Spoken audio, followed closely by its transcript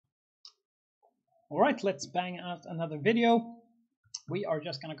Alright, let's bang out another video. We are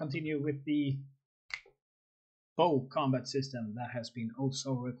just gonna continue with the bow combat system that has been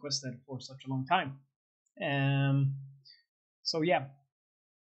also requested for such a long time. So yeah.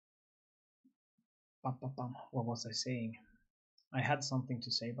 What was I saying? I had something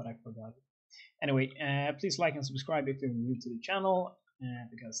to say, but I forgot. Anyway, please like and subscribe if you're new to the channel,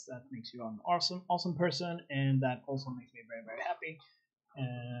 because that makes you an awesome person, and that also makes me very happy.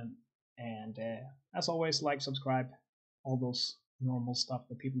 And as always, like, subscribe, all those normal stuff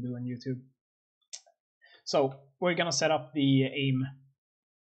that people do on YouTube. So we're gonna set up the aim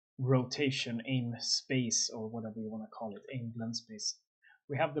rotation, aim space, or whatever you want to call it, aim blend space.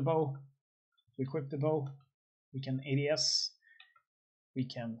 We have the bow. We equip the bow. We can ADS. We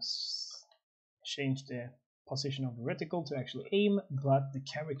can change the position of the reticle to actually aim, but the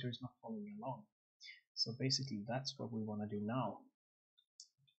character is not following along. So basically that's what we want to do now.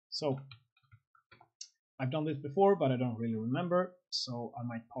 So I've done this before, but I don't really remember, so I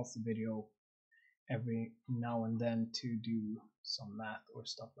might pause the video every now and then to do some math or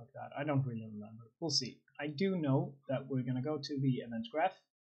stuff like that. I don't really remember. We'll see. I do know that we're gonna go to the event graph,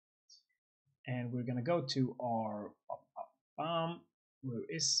 and we're gonna go to our where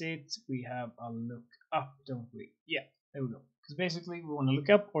is it? We have a look up, don't we? Yeah, there we go. Because basically we want to look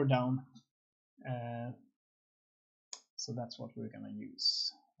up or down. So that's what we're gonna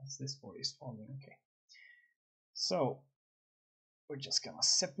use. What's this for? Is falling. Okay. So we're just gonna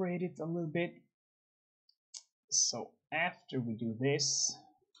separate it a little bit. So after we do this,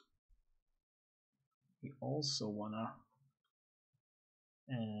 we also wanna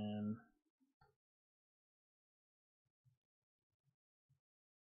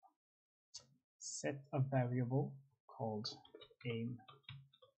set a variable called aim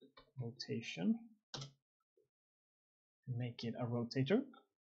rotation. Make it a rotator.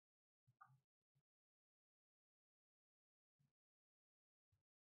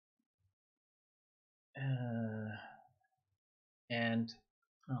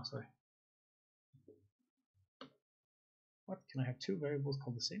 Sorry. What? Can I have two variables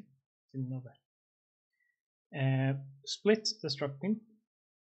called the same? Didn't know that. Split the struct bin.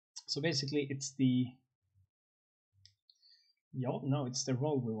 So basically it's the it's the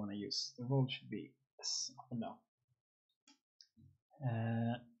role we want to use. The role should be this up and down.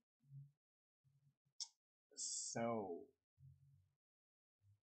 So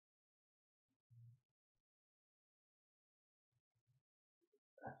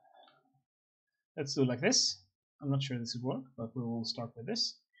let's do it like this. I'm not sure this will work, but we will start with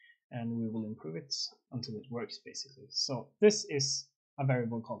this and we will improve it until it works basically. So this is a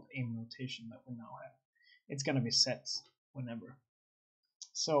variable called aim rotation that we now have. It's going to be set whenever.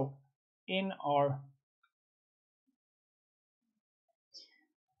 So in our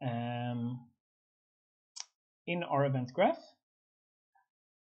event graph,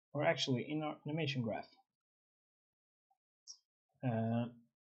 or actually in our animation graph,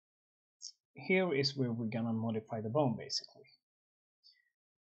 here is where we're gonna modify the bone basically.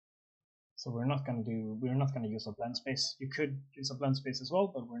 So we're not gonna use a blend space. You could use a blend space as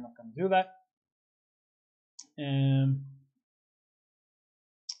well, but we're not gonna do that.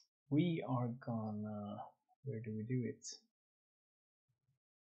 We are gonna, where do we do it?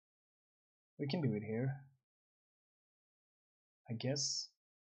 We can do it here, I guess.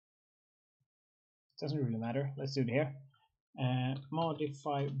 It doesn't really matter. Let's do it here.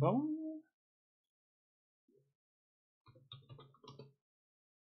 Modify bone.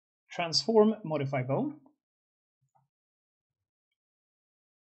 Transform modify bone.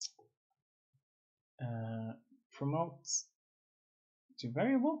 Promote to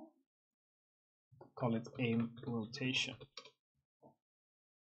variable. Call it aim rotation.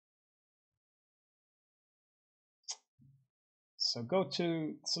 So go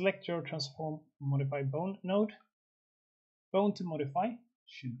to select your transform modify bone node. Bone to modify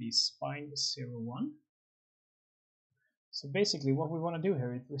should be spine 01. So basically what we want to do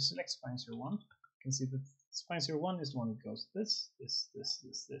here is we select spine 01. You can see that spine 01 is the one that goes this.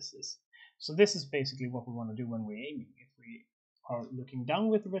 So this is basically what we want to do when we're aiming. If we are looking down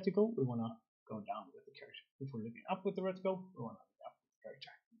with the reticle, we want to go down with the character. If we're looking up with the reticle, we want to look up with the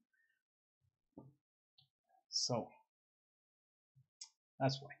character. So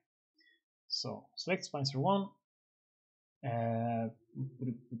that's why. So select spine 01.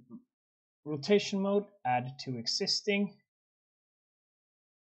 Rotation mode, add to existing,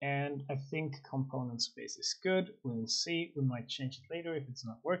 and I think component space is good. We'll see. We might change it later if it's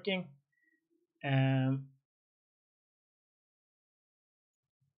not working.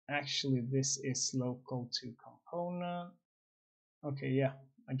 Actually, this is local to component. Okay, yeah,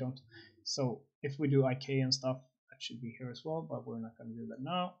 I don't. So if we do IK and stuff, that should be here as well, but we're not going to do that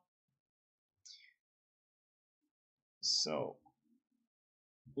now. So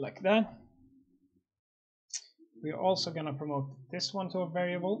like that. We're also going to promote this one to a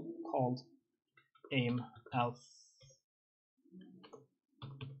variable called aim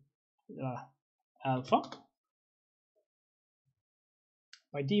alpha.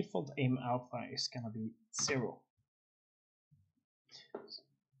 By default, aim alpha is going to be 0.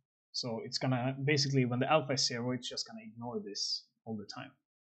 So it's going to, basically when the alpha is 0, it's just going to ignore this all the time.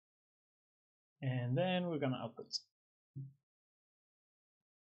 And then we're going to output.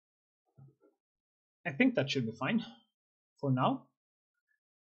 I think that should be fine for now.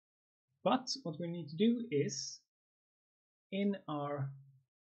 But what we need to do is in our,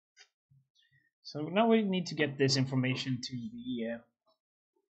 so now we need to get this information to the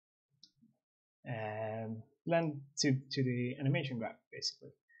blend to the animation graph, basically.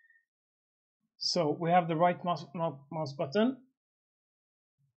 So we have the right mouse button.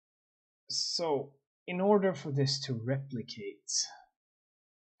 So in order for this to replicate,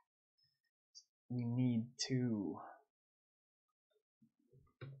 we need to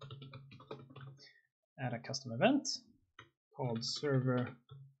add a custom event called server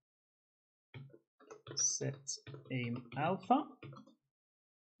set aim alpha.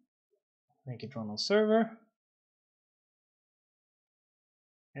 Make it run on server.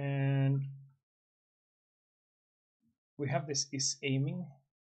 And we have this is aiming.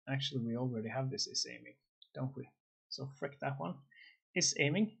 Actually, we already have this is aiming, don't we? So frick that one. Is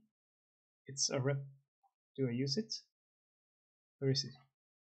aiming. It's a rep. Do I use it? Where is it?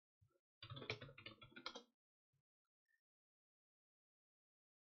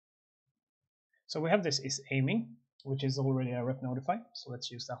 So we have this is aiming, which is already a rep notify. So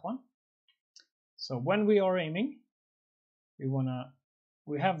let's use that one. So when we are aiming,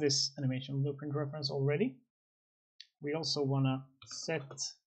 we have this animation blueprint reference already. We also wanna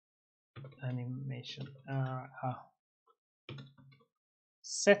set animation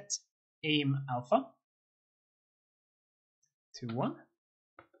set aim alpha to 1,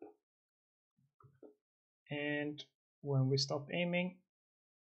 and when we stop aiming,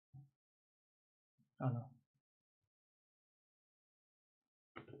 oh no,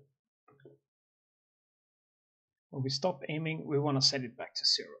 when we stop aiming, we want to set it back to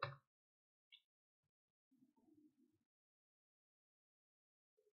 0.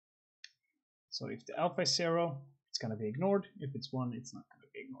 So if the alpha is 0, it's going to be ignored. If it's 1, it's not going to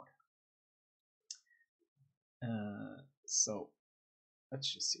be ignored. So let's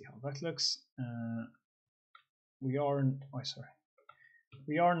just see how that looks. We are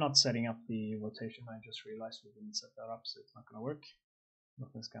not setting up the rotation. I just realized we didn't set that up, so it's not going to work.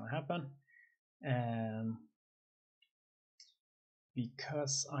 Nothing's going to happen.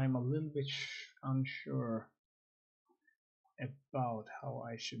 Because I'm a little bit unsure about how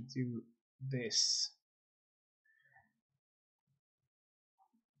I should do this.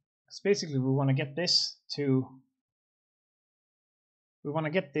 So basically we want to get this to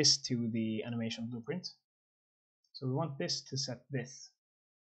the animation blueprint. So we want this to set this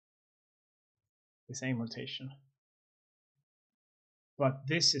aim rotation. But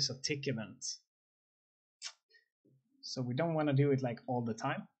this is a tick event. So we don't want to do it like all the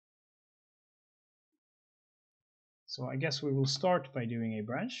time. So I guess we will start by doing a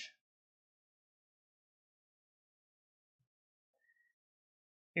branch.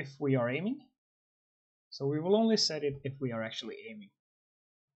 If we are aiming. So we will only set it if we are actually aiming.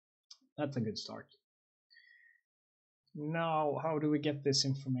 That's a good start. Now, how do we get this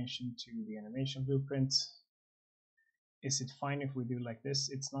information to the animation blueprint? Is it fine if we do like this?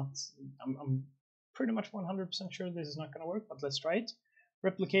 It's not. I'm pretty much 100% sure this is not going to work, but let's try it.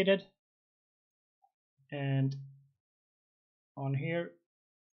 Replicated. And on here,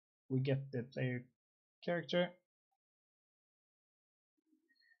 we get the player character.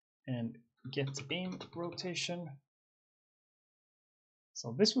 And get aim rotation.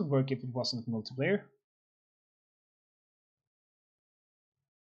 So this would work if it wasn't multiplayer.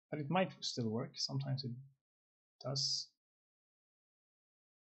 But it might still work. Sometimes it does.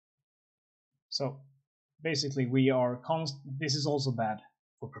 So basically we are this is also bad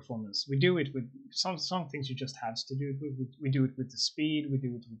for performance. We do it with some things you just have to do it with. We do it with the speed, we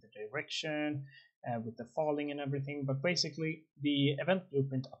do it with the direction, with the falling and everything. But basically the event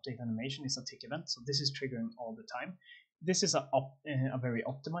blueprint update animation is a tick event, so this is triggering all the time. This is a very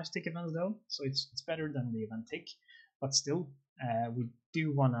optimized tick event though, so it's better than the event tick, but still we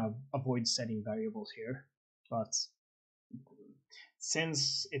do want to avoid setting variables here. But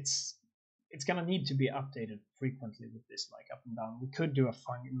since it's it's gonna need to be updated frequently with this, like up and down. We could do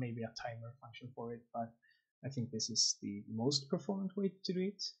maybe a timer function for it, but I think this is the most performant way to do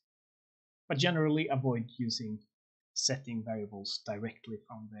it. But generally avoid using setting variables directly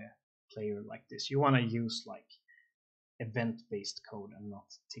from the player like this. You want to use like event-based code and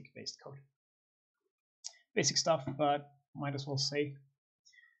not tick-based code. Basic stuff, but might as well say.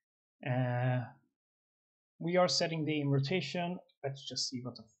 We are setting the aim rotation. Let's just see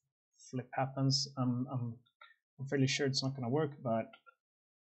what the flip happens. I'm fairly sure it's not going to work, but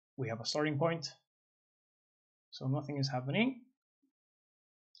we have a starting point. So nothing is happening,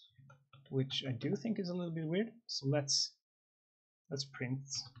 which I do think is a little bit weird. So let's print.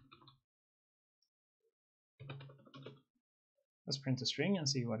 Let's print a string and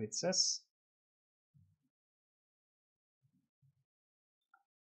see what it says.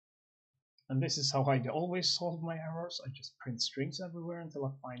 And this is how I always solve my errors. I just print strings everywhere until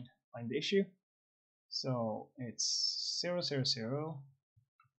I find the issue. So it's 0, 0, 0,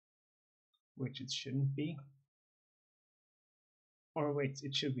 which it shouldn't be. Or wait,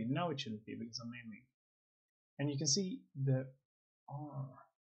 it should be. No, it shouldn't be because I'm aiming. And you can see the R,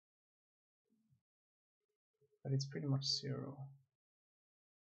 but it's pretty much 0.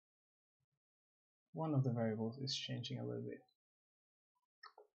 One of the variables is changing a little bit.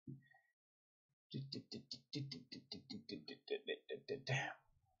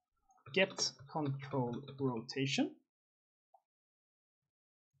 Get control rotation.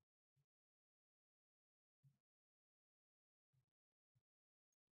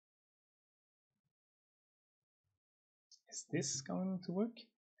 Is this going to work?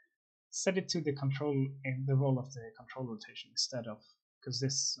 Set it to the role of the control rotation instead of, because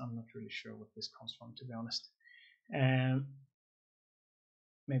this, I'm not really sure what this comes from, to be honest.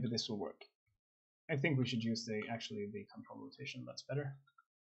 Maybe this will work. I think we should use the control rotation. That's better.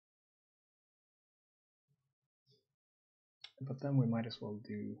 But then we might as well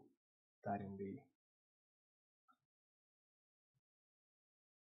do that in the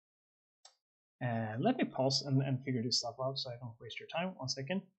let me pause and figure this stuff out so I don't waste your time. 1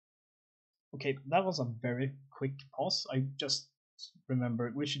 second. Okay, that was a very quick pause. I just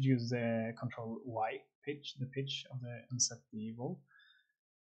remembered we should use the control Y pitch, the pitch of the, and set the roll.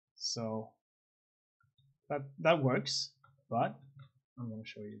 So that works, but I'm going to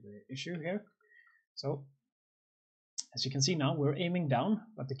show you the issue here. So as you can see now, we're aiming down,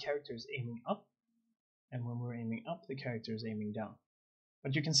 but the character is aiming up, and when we're aiming up, the character is aiming down.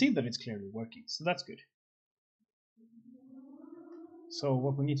 But you can see that it's clearly working, so that's good. So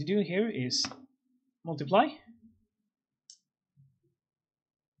what we need to do here is multiply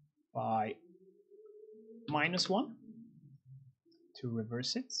by -1 to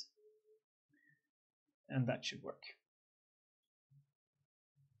reverse it, and that should work.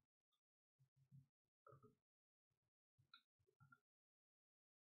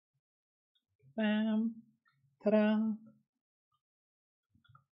 Bam! Ta-da!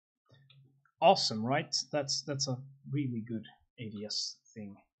 Awesome, right? That's a really good ADS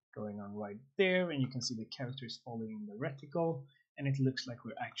thing going on right there, and you can see the character is following the reticle, and it looks like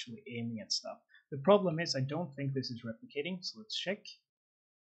we're actually aiming at stuff. The problem is I don't think this is replicating, so let's check.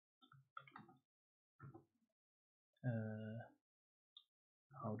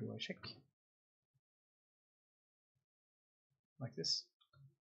 How do I check? Like this.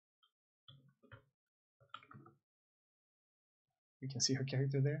 You can see her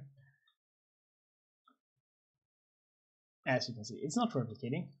character there. As you can see, it's not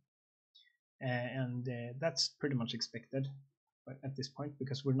replicating, and that's pretty much expected at this point,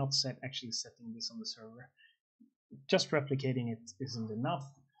 because we're not actually setting this on the server. Just replicating it isn't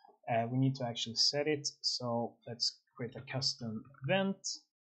enough. We need to actually set it, so let's create a custom event,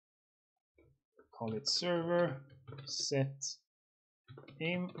 call it server, set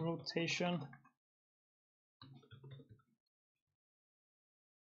aim rotation,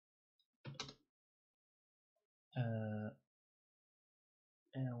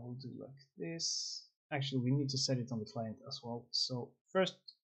 and we'll do like this. Actually, we need to set it on the client as well. So first,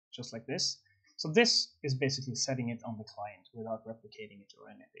 just like this. So this is basically setting it on the client without replicating it or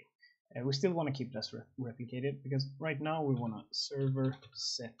anything. We still want to keep this replicated, because right now we want to server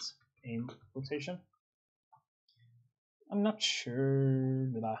set aim rotation. I'm not sure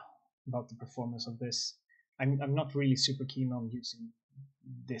about the performance of this. I'm not really super keen on using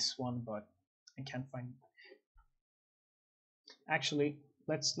this one, but I can't find. Actually,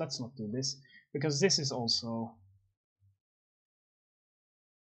 let's not do this, because this is also.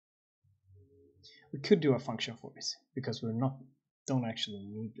 We could do a function for this, because don't actually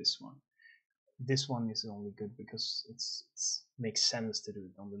need this one. This one is only good because it makes sense to do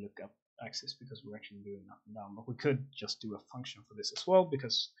it on the lookup. axis because we're actually doing up and down, but we could just do a function for this as well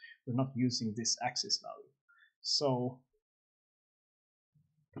because we're not using this axis value. So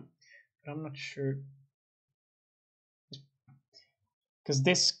I'm not sure, because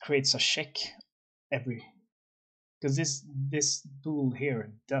this creates a check every, because this bool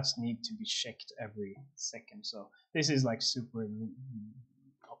here does need to be checked every second. So this is like super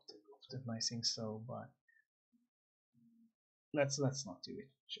optimizing. So, but let's not do it.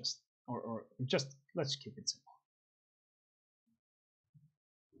 Just or just let's keep it simple.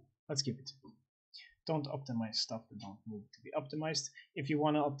 Let's keep it simple. Don't optimize stuff that don't need to be optimized. If you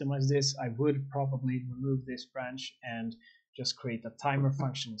want to optimize this, I would probably remove this branch and just create a timer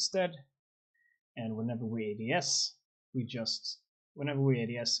function instead. And whenever we ADS, we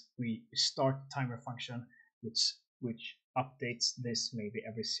start the timer function, which updates this maybe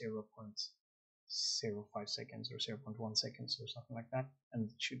every 0.05 seconds or 0.1 seconds or something like that, and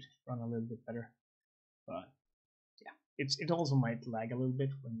it should run a little bit better. But yeah, it also might lag a little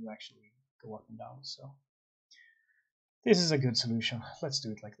bit when you actually go up and down. So this is a good solution. Let's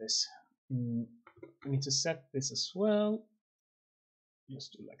do it like this. We need to set this as well.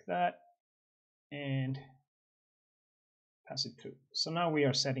 Just do like that and pass it through. So now we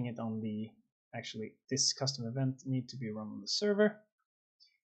are setting it on the, actually this custom event need to be run on the server.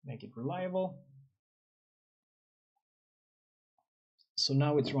 Make it reliable. So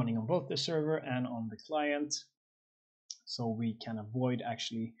now it's running on both the server and on the client. So we can avoid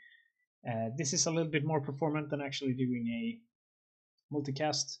actually, this is a little bit more performant than actually doing a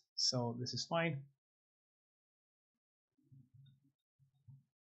multicast. So this is fine.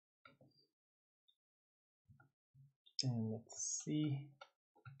 And let's see.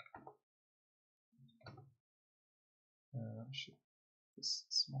 Should this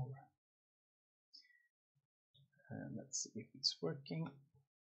smaller. And let's see if it's working.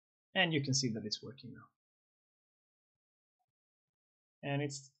 And you can see that it's working now. And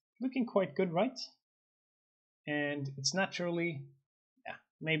it's looking quite good, right? And it's naturally, yeah,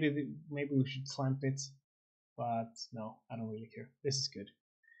 maybe we should clamp it, but no, I don't really care. This is good.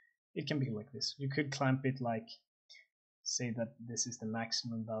 It can be like this. You could clamp it like, say that this is the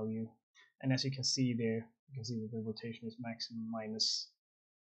maximum value, and as you can see there, you can see that the rotation is maximum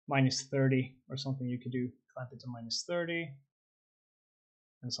minus 30 or something. You could do clamp it to minus 30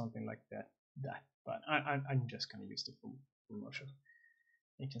 and something like that. But I'm just going to use the full motion.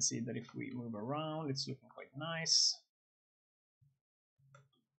 You can see that if we move around, it's looking quite nice.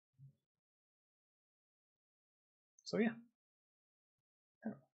 So yeah.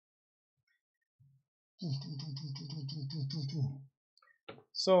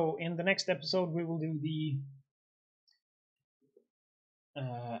 So in the next episode, we will do the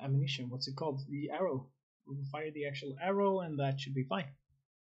ammunition. What's it called? The arrow. We will fire the actual arrow, and that should be fine.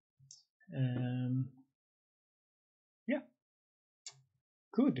 Yeah.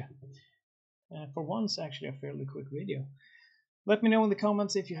 Good. For once, actually a fairly quick video. Let me know in the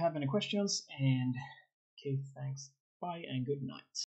comments if you have any questions, and okay, thanks, bye and good night.